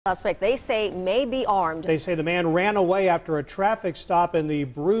Suspect they say may be armed. They say the man ran away after a traffic stop in the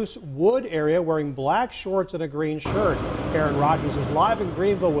Bruce Wood area wearing black shorts and a green shirt. Aaron Rodgers is live in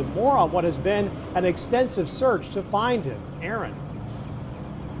Greenville with more on what has been an extensive search to find him. Aaron.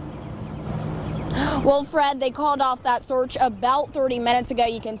 Well, Fred, they called off that search about 30 minutes ago.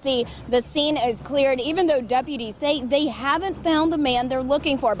 You can see the scene is cleared, even though deputies say they haven't found the man they're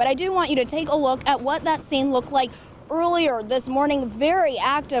looking for. But I do want you to take a look at what that scene looked like earlier this morning. Very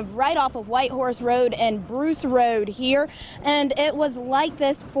active right off of White Horse Road and Bruce Road here. And it was like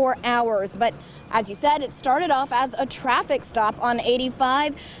this for hours. But as you said, it started off as a traffic stop on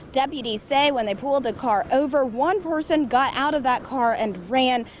 85. Deputies say when they pulled the car over, one person got out of that car and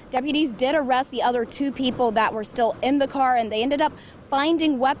ran. Deputies did arrest the other two people that were still in the car, and they ended up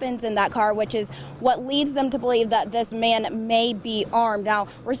finding weapons in that car, which is what leads them to believe that this man may be armed. Now,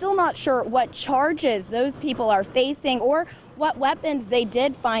 we're still not sure what charges those people are facing or what weapons they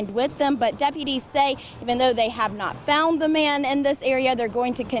did find with them, but deputies say even though they have not found the man in this area, they're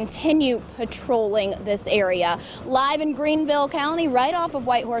going to continue patrolling this area. Live in Greenville County, right off of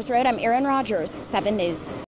White Horse Road, I'm Aaron Rodgers, 7 News.